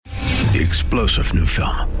the explosive new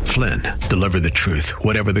film, Flynn, deliver the truth,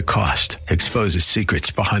 whatever the cost. Exposes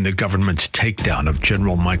secrets behind the government's takedown of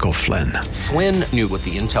General Michael Flynn. Flynn knew what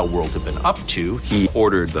the intel world had been up to. He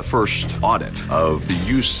ordered the first audit of the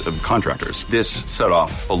use of contractors. This set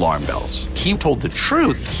off alarm bells. He told the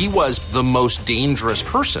truth. He was the most dangerous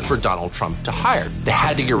person for Donald Trump to hire. They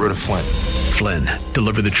had to get rid of Flynn. Flynn,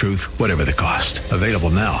 deliver the truth, whatever the cost. Available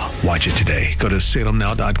now. Watch it today. Go to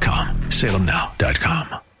salemnow.com.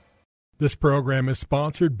 salemnow.com. This program is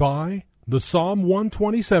sponsored by the Psalm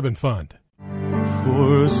 127 Fund.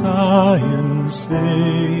 For Zion's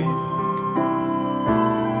sake,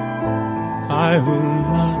 I will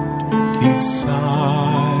not keep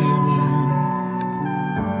silent.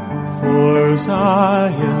 For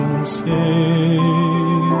Zion's sake,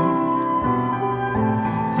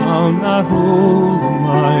 I'll not hold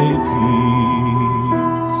my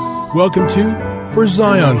peace. Welcome to For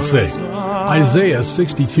Zion's Sake. Isaiah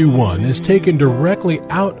 62:1 is taken directly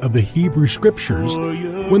out of the Hebrew Scriptures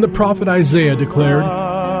when the prophet Isaiah declared,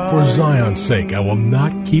 "For Zion's sake I will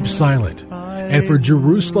not keep silent, and for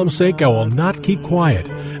Jerusalem's sake I will not keep quiet,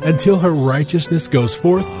 until her righteousness goes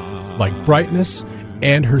forth like brightness,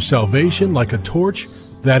 and her salvation like a torch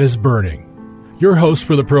that is burning." Your hosts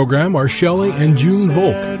for the program are Shelley and June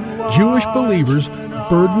Volk, Jewish believers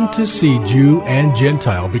burdened to see Jew and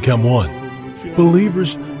Gentile become one.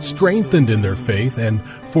 Believers strengthened in their faith, and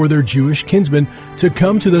for their Jewish kinsmen to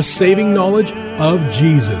come to the saving knowledge of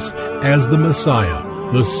Jesus as the Messiah,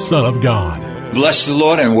 the Son of God. Bless the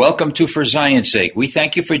Lord and welcome to For Zion's Sake. We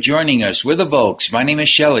thank you for joining us. We're the Volks. My name is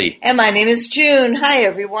Shelley. And my name is June. Hi,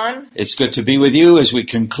 everyone. It's good to be with you as we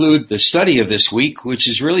conclude the study of this week, which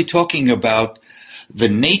is really talking about the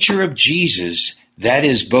nature of Jesus. That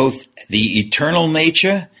is both the eternal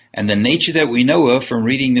nature and the nature that we know of from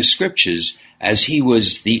reading the Scriptures, as he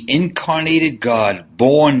was the incarnated God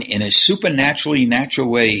born in a supernaturally natural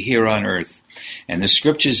way here on earth. And the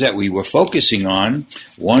scriptures that we were focusing on,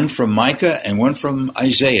 one from Micah and one from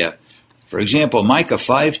Isaiah. For example, Micah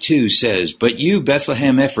 5:2 says, "But you,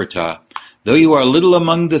 Bethlehem Ephratah, though you are little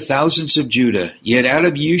among the thousands of Judah, yet out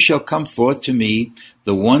of you shall come forth to me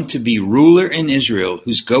the one to be ruler in Israel,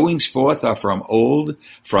 whose goings forth are from old,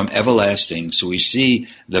 from everlasting." So we see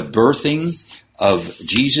the birthing of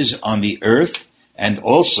Jesus on the earth, and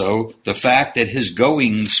also the fact that his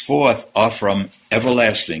goings forth are from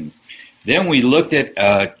everlasting. Then we looked at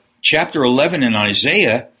chapter 11 in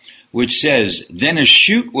Isaiah, which says, "Then a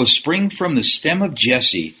shoot will spring from the stem of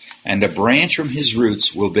Jesse, and a branch from his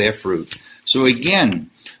roots will bear fruit." So again,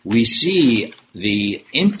 we see the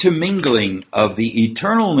intermingling of the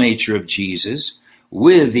eternal nature of Jesus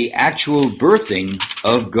with the actual birthing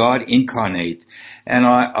of God incarnate. And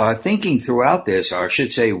our thinking throughout this, or I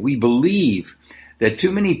should say, we believe that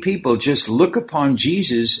too many people just look upon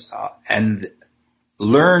Jesus and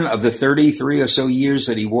learn of the 33 or so years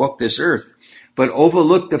that he walked this earth, but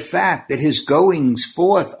overlook the fact that his goings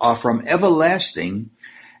forth are from everlasting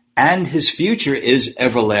and his future is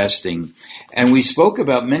everlasting. And we spoke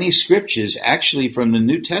about many scriptures, actually from the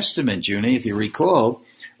New Testament, Junie, if you recall,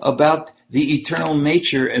 about the eternal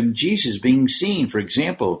nature of Jesus being seen. For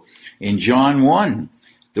example, in John 1,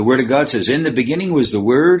 the Word of God says, "In the beginning was the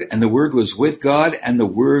Word, and the Word was with God, and the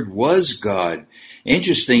Word was God."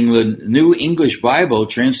 Interesting, the New English Bible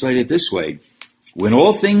translated this way: "When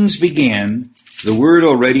all things began, the Word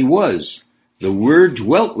already was. The Word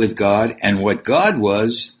dwelt with God, and what God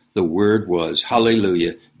was, the Word was."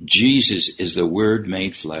 Hallelujah. Jesus is the Word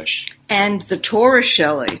made flesh. And the Torah,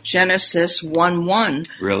 Shelley, Genesis 1:1,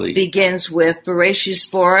 really begins with Bereshit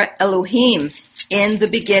bara Elohim, in the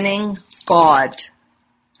beginning, God.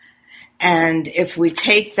 And if we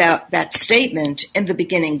take that statement, in the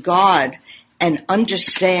beginning, God, and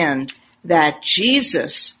understand that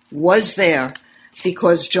Jesus was there,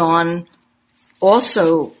 because John,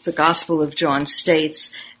 also the Gospel of John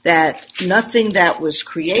states that nothing that was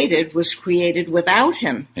created without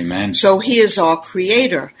him. Amen. So he is our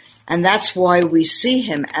creator. And that's why we see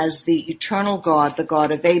him as the eternal God, the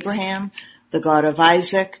God of Abraham, the God of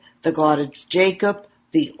Isaac, the God of Jacob,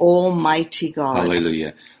 the Almighty God.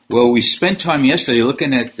 Hallelujah. Well, we spent time yesterday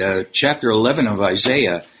looking at chapter 11 of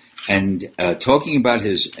Isaiah and talking about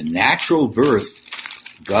his natural birth.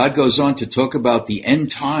 God goes on to talk about the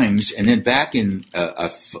end times, and then back in,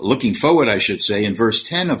 looking forward, I should say, in verse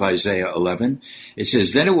 10 of Isaiah 11, it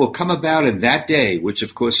says, "Then it will come about in that day," which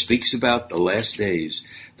of course speaks about the last days,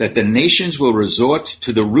 "that the nations will resort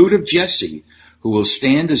to the root of Jesse, who will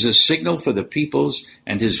stand as a signal for the peoples,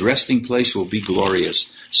 and his resting place will be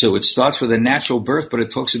glorious. So it starts with a natural birth, but it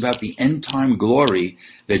talks about the end-time glory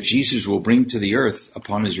that Jesus will bring to the earth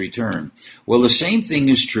upon his return. Well, the same thing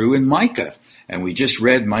is true in Micah, and we just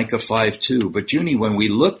read Micah 5:2. But Junie, when we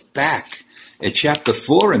look back at chapter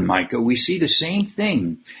 4 in Micah, we see the same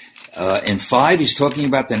thing. In 5, he's talking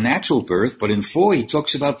about the natural birth, but in 4, he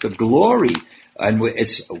talks about the glory. And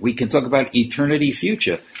we can talk about eternity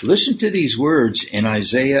future. Listen to these words in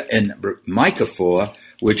Isaiah and Micah 4,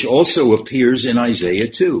 which also appears in Isaiah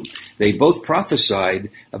 2. They both prophesied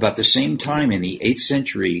about the same time in the 8th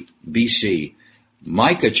century BC.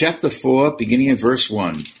 Micah chapter 4, beginning in verse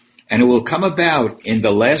 1. And it will come about in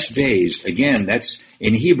the last days, again, that's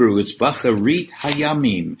in Hebrew, it's Bacharit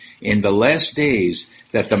Hayamim, in the last days,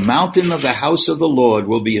 that the mountain of the house of the Lord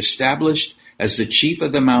will be established as the chief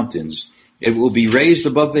of the mountains. It will be raised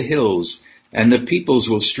above the hills, and the peoples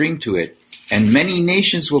will stream to it. And many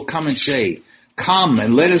nations will come and say, Come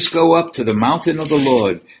and let us go up to the mountain of the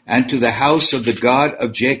Lord and to the house of the God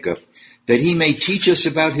of Jacob, that he may teach us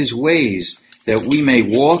about his ways, that we may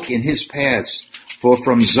walk in his paths. For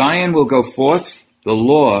from Zion will go forth the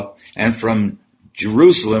law, and from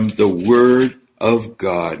Jerusalem the word of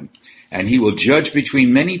God. And he will judge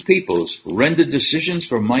between many peoples, render decisions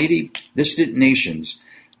for mighty distant nations.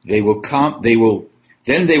 Then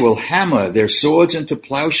they will hammer their swords into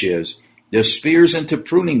plowshares, their spears into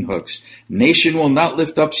pruning hooks. Nation will not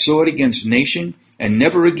lift up sword against nation, and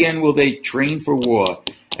never again will they train for war.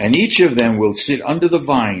 And each of them will sit under the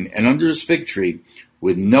vine and under his fig tree,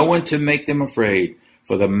 with no one to make them afraid,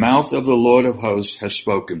 for the mouth of the Lord of hosts has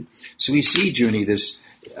spoken. So we see, Junie, this,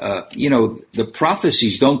 the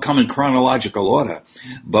prophecies don't come in chronological order,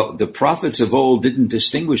 but the prophets of old didn't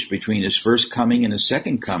distinguish between his first coming and his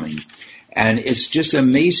second coming. And it's just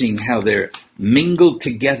amazing how they're mingled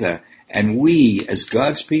together. And we, as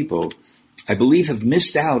God's people, I believe, have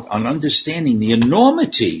missed out on understanding the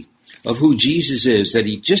enormity of who Jesus is, that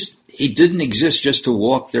he didn't exist just to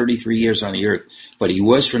walk 33 years on the earth, but he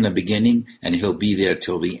was from the beginning, and he'll be there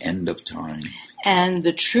till the end of time. And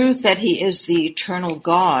the truth that he is the eternal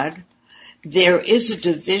God, there is a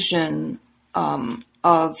division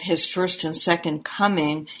of his first and second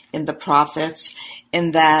coming in the prophets,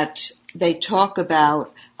 in that they talk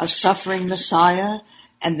about a suffering Messiah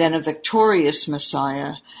and then a victorious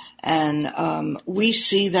Messiah. And we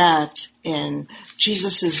see that in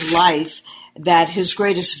Jesus' life, that his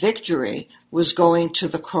greatest victory was going to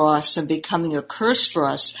the cross and becoming a curse for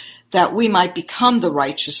us, that we might become the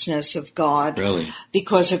righteousness of God. Really?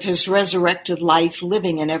 Because of his resurrected life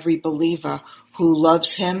living in every believer who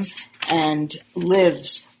loves him and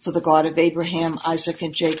lives for the God of Abraham, Isaac,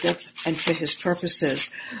 and Jacob, and for his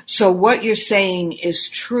purposes. So what you're saying is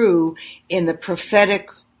true in the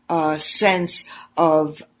prophetic sense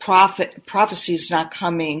of prophecies not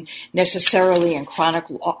coming necessarily in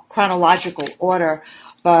chronological order,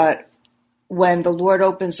 but when the Lord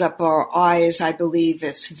opens up our eyes, I believe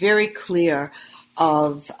it's very clear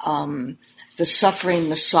of the suffering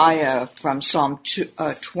Messiah from Psalm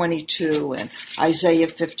 22 and Isaiah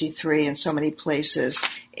 53 and so many places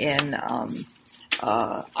in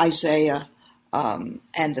Isaiah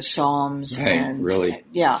and the Psalms. Right, and really.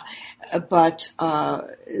 Yeah. But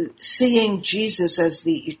seeing Jesus as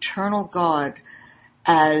the eternal God,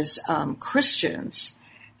 as Christians,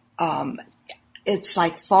 it's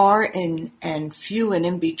like far and few and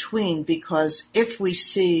in between, because if we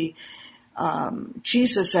see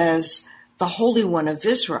Jesus as the Holy One of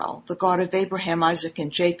Israel, the God of Abraham, Isaac,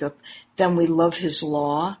 and Jacob, then we love his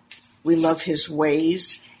law, we love his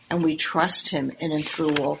ways, and we trust him in and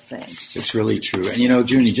through all things. It's really true. And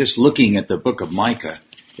Junie, just looking at the book of Micah,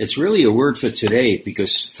 it's really a word for today,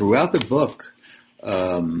 because throughout the book,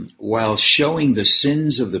 while showing the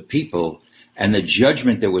sins of the people and the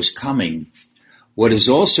judgment that was coming, what is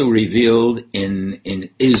also revealed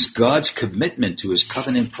is God's commitment to his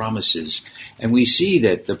covenant promises. And we see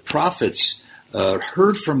that the prophets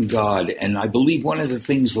heard from God, and I believe one of the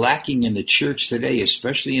things lacking in the church today,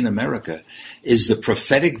 especially in America, is the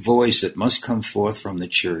prophetic voice that must come forth from the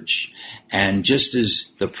church. And just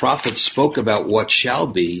as the prophets spoke about what shall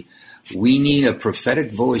be, we need a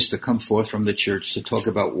prophetic voice to come forth from the church to talk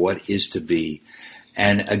about what is to be.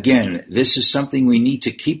 And again, this is something we need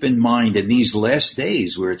to keep in mind in these last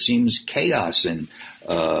days, where it seems chaos and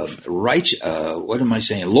lawlessness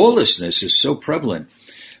is so prevalent.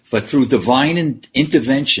 But through divine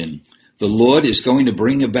intervention, the Lord is going to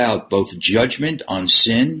bring about both judgment on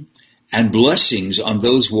sin and blessings on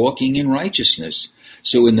those walking in righteousness.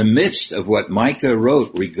 So in the midst of what Micah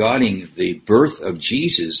wrote regarding the birth of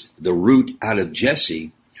Jesus, the root out of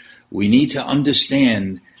Jesse, We need to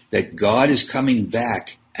understand that God is coming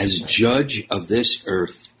back as judge of this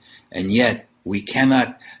earth, and yet we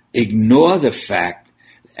cannot ignore the fact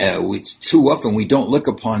too often we don't look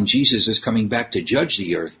upon Jesus as coming back to judge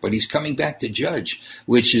the earth, but he's coming back to judge,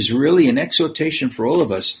 which is really an exhortation for all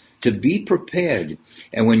of us to be prepared.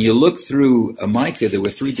 And when you look through Micah, there were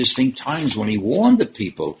 3 distinct times when he warned the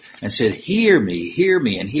people and said, hear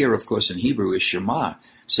me, and hear, of course, in Hebrew is Shema.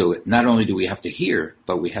 So not only do we have to hear,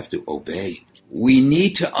 but we have to obey. We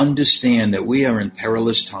need to understand that we are in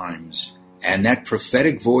perilous times, and that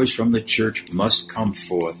prophetic voice from the church must come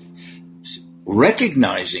forth,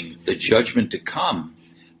 recognizing the judgment to come,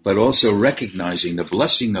 but also recognizing the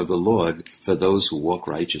blessing of the Lord for those who walk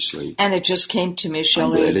righteously. And it just came to me,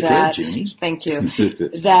 Shelley, I'm glad it did, thank you,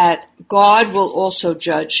 that God will also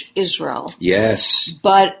judge Israel. Yes.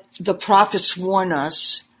 But the prophets warn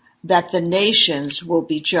us that the nations will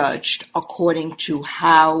be judged according to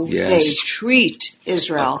how they treat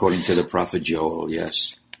Israel. According to the prophet Joel,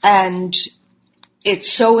 yes. And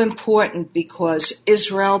it's so important because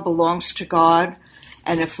Israel belongs to God,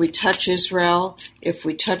 and if we touch Israel, if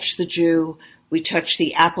we touch the Jew, we touch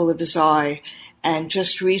the apple of his eye. And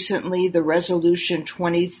just recently, the resolution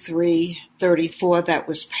 2334 that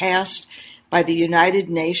was passed by the United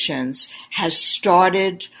Nations has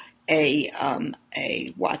started a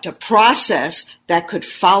process that could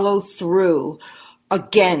follow through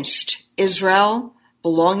against Israel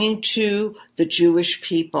belonging to the Jewish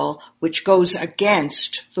people, which goes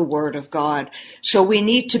against the Word of God. So we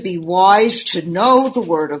need to be wise to know the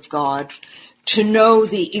Word of God, to know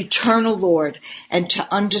the eternal Lord, and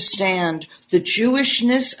to understand the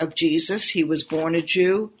Jewishness of Jesus. He was born a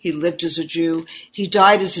Jew. He lived as a Jew. He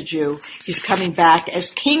died as a Jew. He's coming back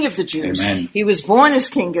as King of the Jews. Amen. He was born as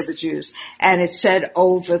King of the Jews. And it said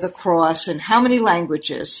over the cross, in how many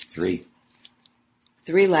languages? 3.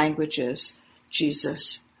 3 languages.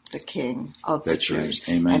 Jesus, the King of the Jews.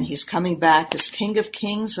 Right. Amen. And he's coming back as King of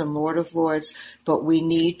Kings and Lord of Lords, but we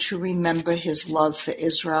need to remember his love for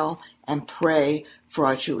Israel and pray for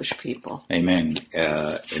our Jewish people. Amen.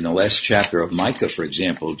 In the last chapter of Micah, for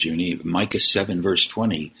example, Junie, Micah 7, verse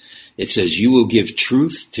 20, it says, you will give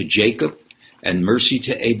truth to Jacob and mercy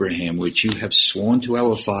to Abraham, which you have sworn to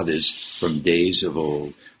our fathers from days of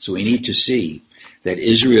old. So we need to see that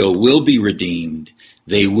Israel will be redeemed.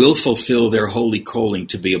 They will fulfill their holy calling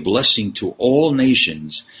to be a blessing to all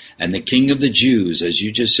nations, and the King of the Jews, as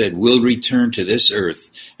you just said, will return to this earth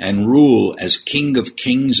and rule as King of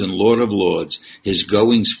Kings and Lord of Lords. His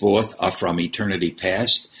goings forth are from eternity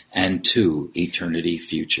past and to eternity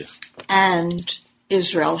future. And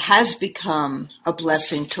Israel has become a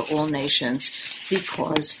blessing to all nations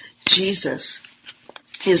because Jesus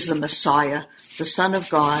is the Messiah, the Son of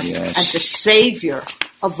God, and the Savior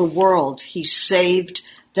of the world. He saved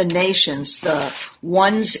the nations, the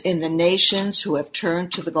ones in the nations who have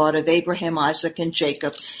turned to the God of Abraham, Isaac, and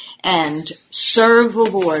Jacob, and serve the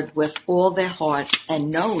Lord with all their heart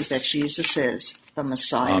and know that Jesus is the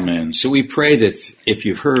Messiah. Amen. So we pray that if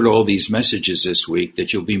you've heard all these messages this week,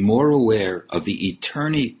 that you'll be more aware of the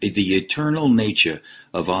eternal nature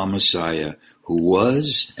of our Messiah, who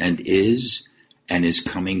was and is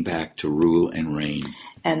coming back to rule and reign.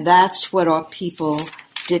 And that's what our people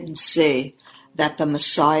didn't see, that the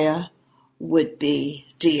Messiah would be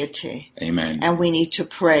deity. Amen. And we need to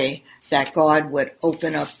pray that God would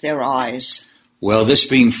open up their eyes. Well, this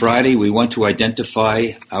being Friday, we want to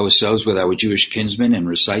identify ourselves with our Jewish kinsmen and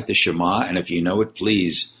recite the Shema. And if you know it,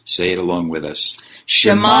 please say it along with us.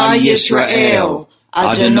 Shema Yisrael,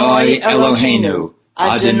 Adonai Eloheinu,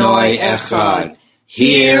 Adonai Echad.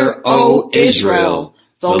 Hear, O Israel,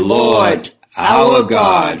 the Lord, our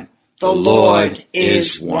God, the Lord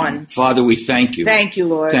is one. Father, we thank you. Thank you,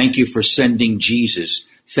 Lord. Thank you for sending Jesus.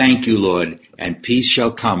 Thank you, Lord. And peace shall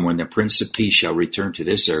come when the Prince of Peace shall return to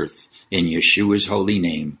this earth. In Yeshua's holy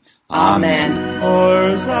name. Amen.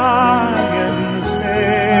 For Zion's sake.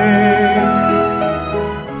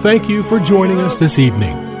 Thank you for joining us this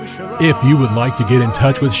evening. If you would like to get in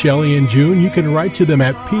touch with Shelley and June, you can write to them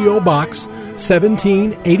at P.O. Box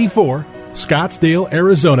 1784, Scottsdale,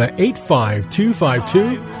 Arizona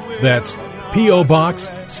 85252. That's P.O. Box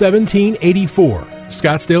 1784,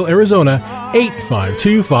 Scottsdale, Arizona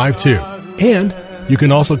 85252. And you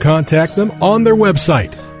can also contact them on their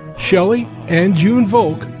website,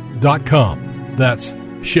 ShelleyandJuneVolk.com. That's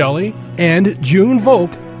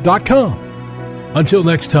ShelleyandJuneVolk.com. Until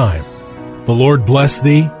next time, the Lord bless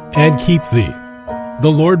thee and keep thee.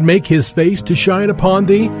 The Lord make his face to shine upon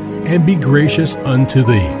thee and be gracious unto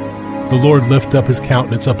thee. The Lord lift up his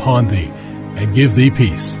countenance upon thee and give thee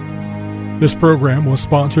peace. This program was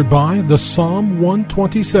sponsored by the Psalm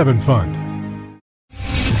 127 Fund.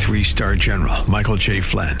 3-star General Michael J.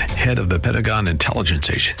 Flynn, head of the Pentagon Intelligence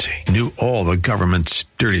Agency, knew all the government's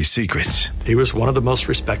dirty secrets. He was one of the most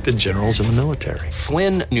respected generals in the military.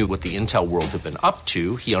 Flynn knew what the intel world had been up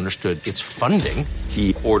to. He understood its funding.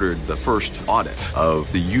 He ordered the first audit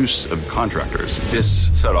of the use of contractors. This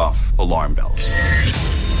set off alarm bells.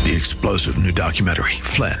 The explosive new documentary,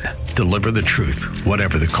 Flynn, Deliver the Truth,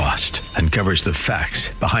 Whatever the Cost, uncovers the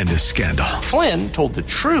facts behind this scandal. Flynn told the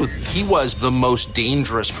truth. He was the most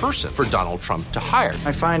dangerous person for Donald Trump to hire.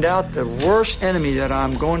 I find out the worst enemy that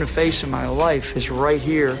I'm going to face in my life is right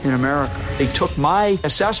here in America. They took my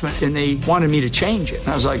assessment and they wanted me to change it. And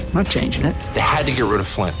I was like, I'm not changing it. They had to get rid of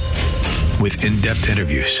Flynn. With in-depth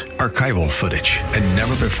interviews, archival footage, and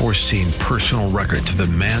never-before-seen personal records of the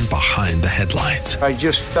man behind the headlines. I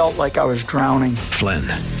just felt like I was drowning. Flynn,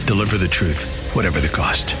 Deliver the Truth, Whatever the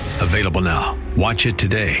Cost. Available now. Watch it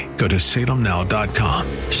today. Go to salemnow.com.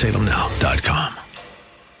 salemnow.com.